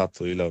think that's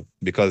actually love.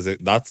 Because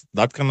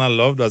that kind of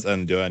love does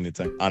endure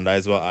anything. And that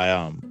is what I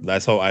am.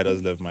 That's how I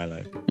does live my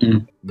life.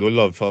 No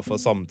love for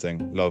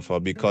something. Love for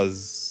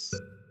because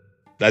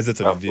that's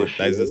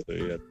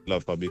literally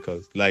love for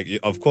because. Like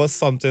of course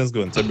something's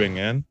going to bring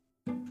in.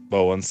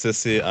 But once they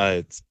say,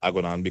 alright, I'm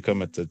gonna be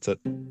committed to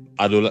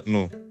I don't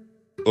know.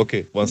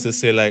 Okay, once they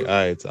say like,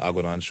 alright, I'm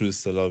gonna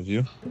choose to love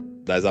you,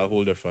 that's a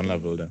whole different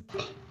level then.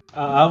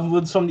 I have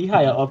words from the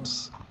higher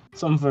ups.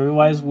 Some very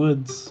wise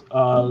words.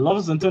 Love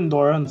isn't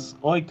endurance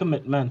or a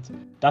commitment.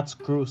 That's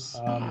gross.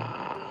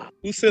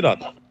 Who said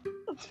that?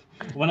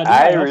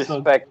 I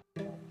respect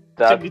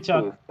that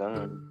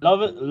person.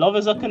 Love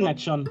is a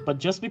connection, but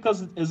just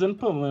because it isn't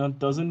permanent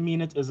doesn't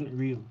mean it isn't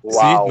real.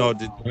 Wow.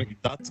 See, now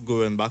that's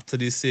going back to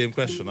the same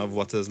question of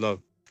what is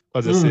love.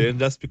 Because you're saying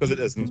just because it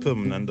isn't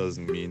permanent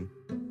doesn't mean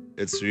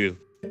it's real.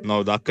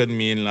 Now that could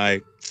mean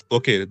like,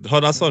 okay, how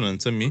that's sounding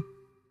to me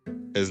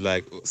is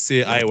like,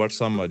 say I watch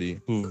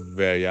somebody who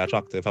very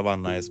attractive, have a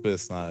nice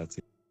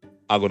personality.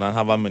 I'm gonna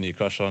have a mini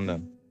crush on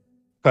them.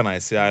 Can I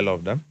say I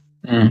love them?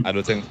 I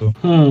don't think so.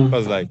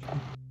 Because like,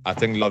 I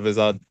think love is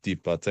a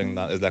deeper thing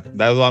that is like,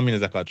 that's what I mean,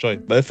 is like a choice.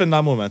 But if in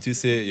that moment you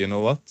say, you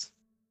know what?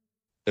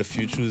 If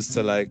you choose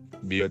to like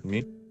be with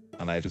me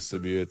and I choose to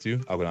be with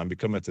you, I'm gonna be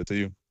committed to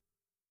you.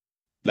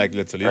 Like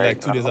literally,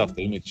 like 2 days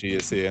after you meet you, you're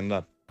saying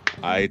that.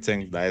 I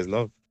think that is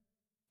love.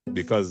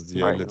 Because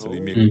you're literally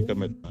making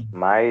commitment.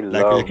 My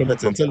like love. You're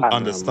committing to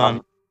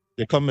understand.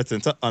 You're committing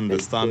to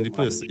understand the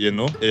person, you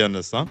know? You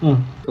understand?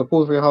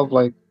 Suppose we have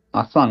like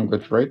a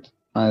sandwich, right?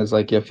 And it's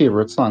like your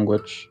favorite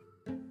sandwich.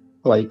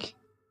 Like,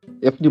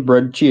 if the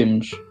bread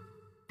change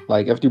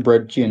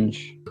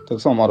to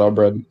some other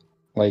bread,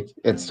 like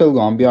it's still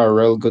gonna be a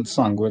real good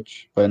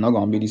sandwich, but it's not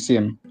gonna be the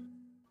same.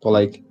 But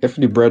like if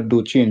the bread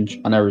do change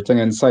and everything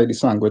inside the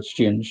sandwich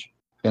change,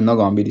 it's not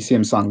gonna be the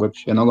same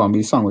sandwich. It's not gonna be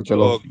the sandwich you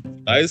love.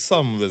 That is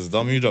some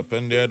wisdom you drop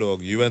in there,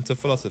 dog. You went to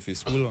philosophy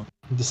school, huh?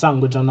 The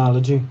sandwich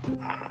analogy.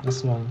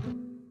 That's one.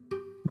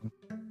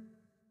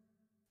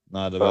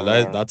 Nah,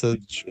 that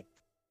is true.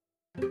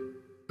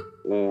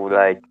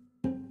 Like,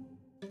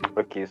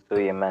 okay, so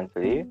you're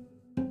mentally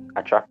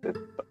attracted.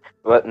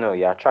 But no,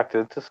 you're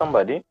attracted to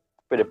somebody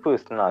with a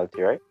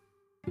personality, right?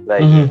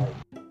 Like,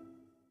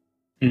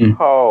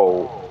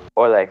 how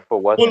or like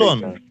for what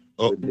reason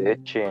would they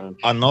change?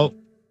 And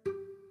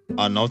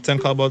now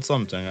think about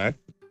something, right?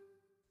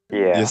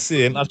 Yeah. You're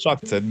saying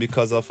attracted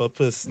because of a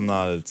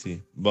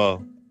personality. But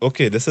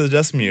okay, this is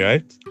just me,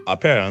 right?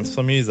 Appearance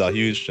for me is a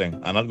huge thing.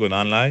 I'm not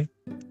gonna lie.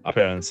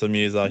 Appearance for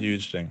me is a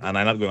huge thing. And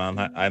I'm not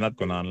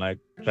gonna like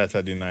try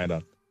to deny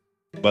that.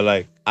 But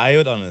like I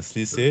would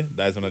honestly say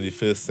that's one of the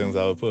first things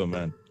I would put,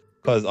 man.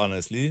 Because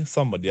honestly,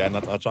 somebody I'm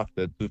not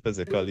attracted to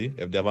physically,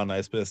 if they have a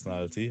nice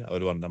personality, I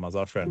would want them as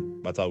a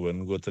friend. But I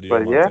wouldn't go to the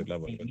romantic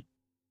level.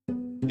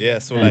 Yeah,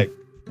 so like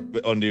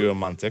on the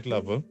romantic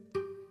level,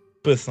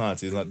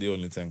 personality is not the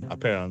only thing.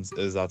 Appearance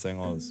is that thing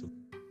also.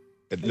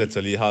 It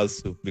literally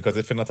has to. Because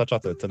if you're not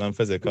attracted to them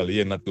physically,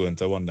 you're not going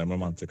to want them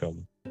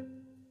romantically. And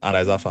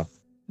that's a fact.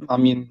 I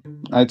mean,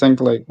 I think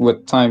like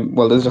with time,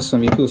 well, this is just for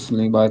me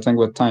personally, but I think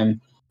with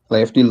time,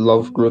 like if the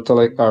love grew to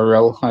like a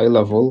real high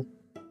level,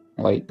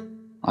 like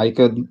I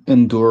could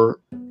endure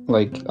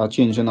like a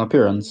change in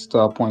appearance to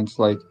a point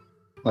like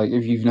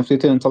if even if they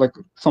turn into like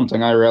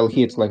something I really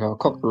hate, like a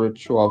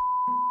cockroach or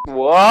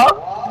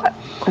what?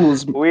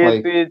 Close.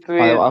 Wait. If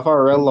I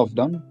really love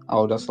them,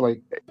 I'll just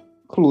like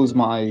close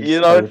my eyes.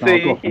 You know,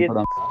 say you hate.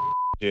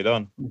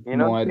 Jadon. You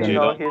know,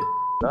 Jadon.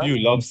 If you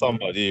love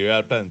somebody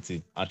real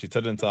plenty and she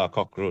turned into a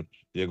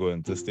cockroach, you're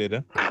going to stay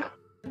there? But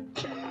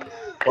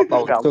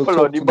I'll still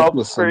talk to the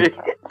person.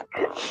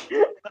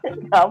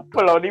 I'm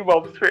pull out the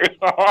bob tree.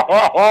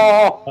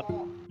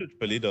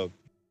 Really, dog.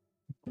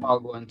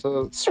 I'll go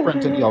into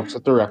sprint in the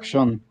opposite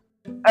direction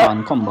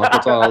and come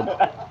back with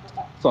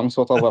some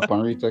sort of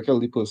weaponry to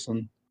kill the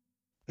person.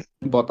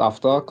 But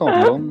after I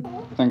calm down,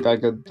 I think I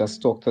could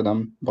just talk to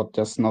them, but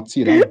just not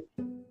see them.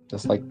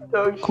 Just like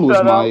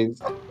close my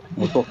eyes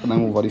or talk to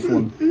them over the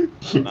phone.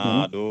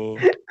 Nah, though.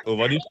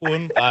 Over the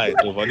phone? Aye,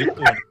 over the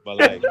phone. But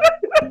like,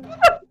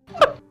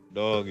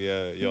 dog,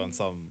 yeah, you're on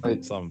some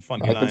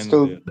funny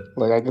line.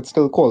 I could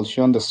still call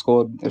she on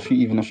Discord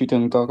even if she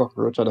turned into a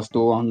cockroach. I just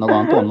don't know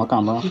going to turn my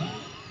camera.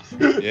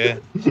 Yeah,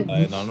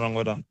 nothing wrong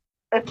with that.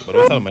 But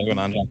don't tell me you're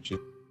gonna unlock you.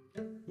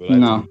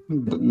 No,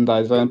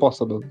 that is an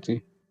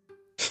impossibility.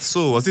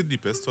 So, what's the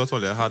deepest thought you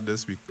had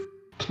this week?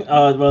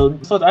 Well,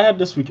 the thought I had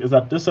this week is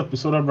that this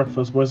episode of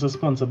Breakfast Boys is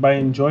sponsored by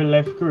Enjoy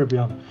Life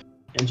Caribbean.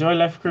 Enjoy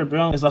Life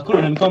Caribbean is a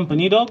clothing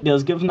company, dog. They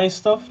just give nice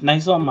stuff,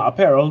 nice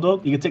apparel,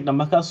 dog. You can take them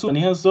back as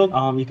souvenirs,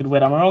 dog. You can wear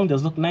them around. They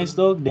just look nice,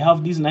 dog. They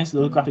have these nice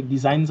little graphic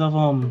designs of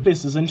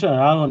places in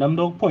Trinidad on them,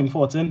 dog. Point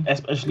Fortin,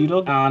 especially,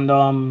 dog.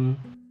 And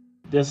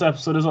this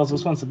episode is also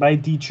sponsored by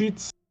D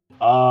Treats.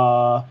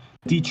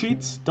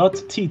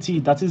 DTreats.tt.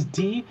 That is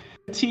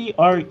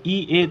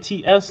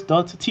treats.tt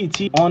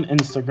on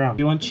Instagram.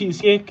 You want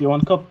cheesecake, you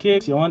want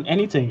cupcakes, you want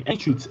anything, any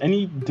treats,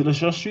 any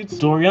delicious treats,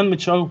 Dorian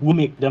Mitchell will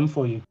make them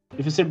for you.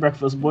 If you say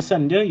breakfast boy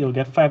send there, you'll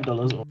get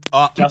 $5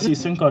 off. Just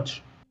sing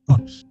Koch.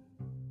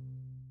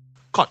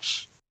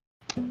 Koch.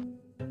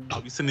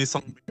 We sing this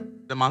song.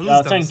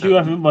 Thank you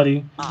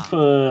everybody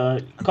for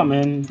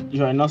coming,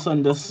 join us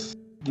on this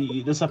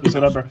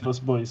episode of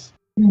Breakfast Boys.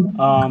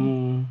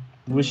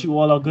 Wish you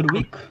all a good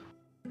week.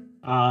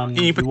 And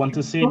we want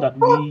to say that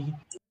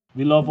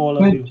we love all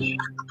of you.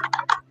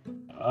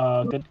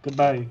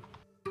 Goodbye.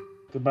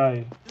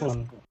 Hold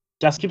on.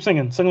 Just keep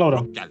singing. Sing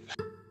louder.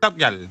 Stop,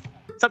 gal.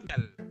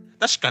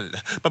 That's gal.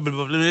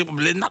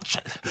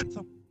 Nutshell.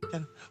 Stop,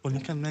 gal. Only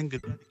can man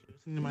get.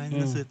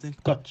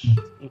 Catch.